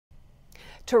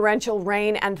Torrential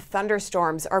rain and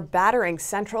thunderstorms are battering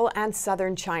central and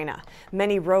southern China.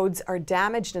 Many roads are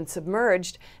damaged and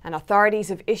submerged, and authorities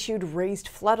have issued raised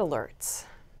flood alerts.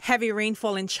 Heavy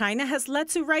rainfall in China has led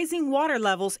to rising water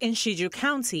levels in Shizhu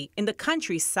County in the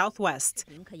country's southwest.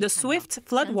 The swift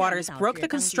floodwaters broke the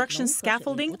construction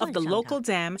scaffolding of the local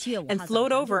dam and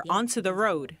flowed over onto the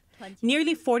road.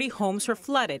 Nearly 40 homes were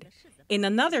flooded. In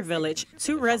another village,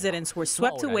 2 residents were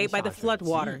swept away by the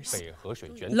floodwaters.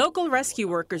 Local rescue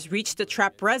workers reached the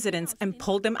trapped residents and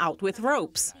pulled them out with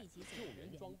ropes.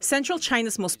 Central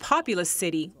China's most populous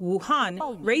city, Wuhan,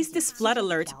 raised this flood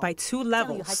alert by 2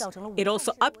 levels. It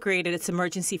also upgraded its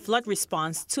emergency flood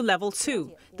response to level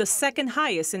 2, the second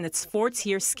highest in its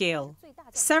 4-tier scale.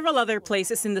 Several other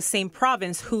places in the same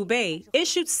province, Hubei,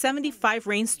 issued 75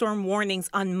 rainstorm warnings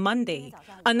on Monday.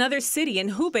 Another city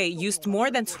in Hubei used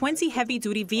more than 20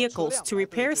 heavy-duty vehicles to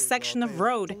repair a section of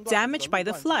road damaged by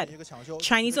the flood.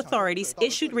 Chinese authorities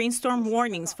issued rainstorm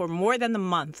warnings for more than a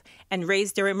month and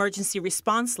raised their emergency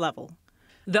response level.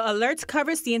 The alert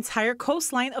covers the entire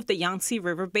coastline of the Yangtze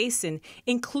River Basin,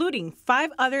 including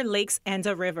 5 other lakes and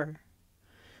a river.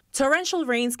 Torrential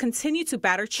rains continue to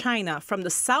batter China from the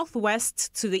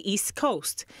southwest to the east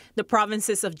coast. The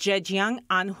provinces of Zhejiang,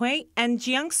 Anhui, and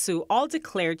Jiangsu all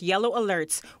declared yellow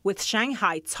alerts, with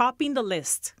Shanghai topping the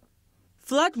list.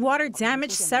 Floodwater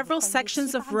damaged several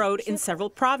sections of road in several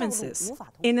provinces.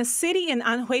 In a city in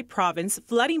Anhui province,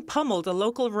 flooding pummeled a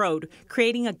local road,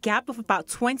 creating a gap of about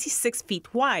 26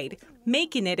 feet wide,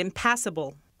 making it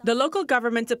impassable. The local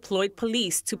government deployed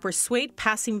police to persuade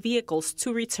passing vehicles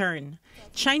to return.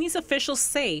 Chinese officials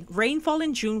say rainfall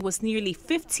in June was nearly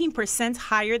 15%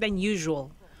 higher than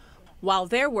usual, while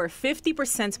there were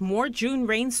 50% more June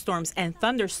rainstorms and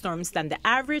thunderstorms than the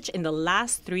average in the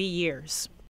last 3 years.